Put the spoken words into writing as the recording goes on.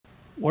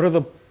What are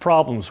the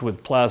problems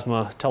with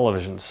plasma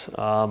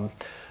televisions?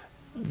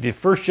 The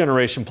first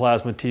generation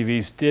plasma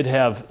TVs did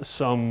have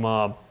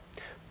some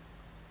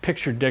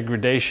picture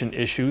degradation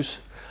issues.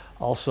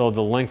 Also,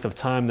 the length of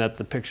time that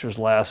the pictures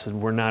lasted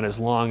were not as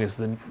long as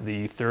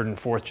the third and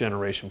fourth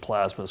generation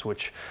plasmas,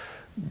 which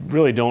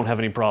really don't have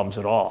any problems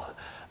at all.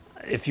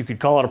 If you could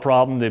call it a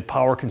problem, the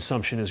power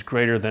consumption is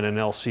greater than an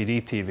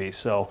LCD TV,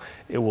 so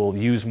it will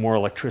use more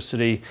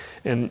electricity,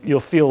 and you'll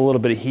feel a little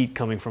bit of heat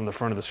coming from the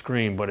front of the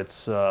screen, but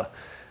it's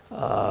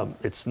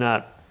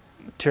not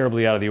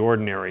terribly out of the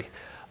ordinary.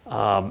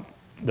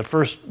 The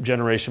first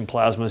generation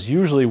plasmas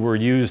usually were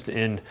used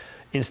in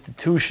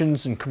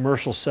institutions and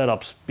commercial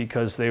setups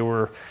because they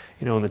were,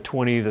 in the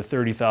 $20,000 to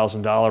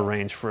 $30,000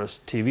 range for a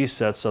TV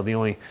set. So the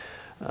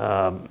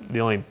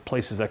only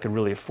places that could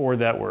really afford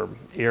that were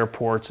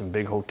airports and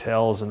big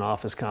hotels and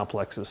office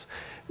complexes,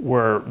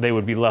 where they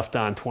would be left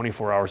on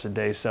 24 hours a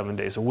day, 7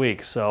 days a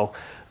week. So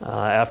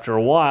after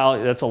a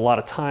while, that's a lot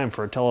of time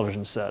for a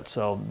television set.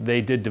 So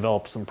they did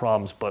develop some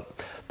problems,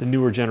 but the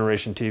newer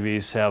generation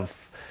TVs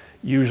have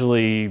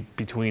usually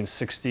between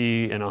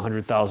 60 and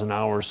 100,000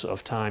 hours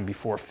of time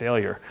before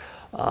failure.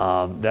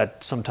 That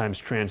sometimes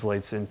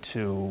translates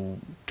into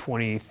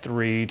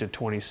 23 to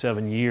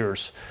 27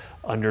 years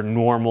under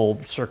normal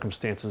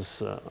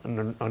circumstances,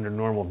 under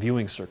normal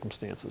viewing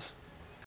circumstances.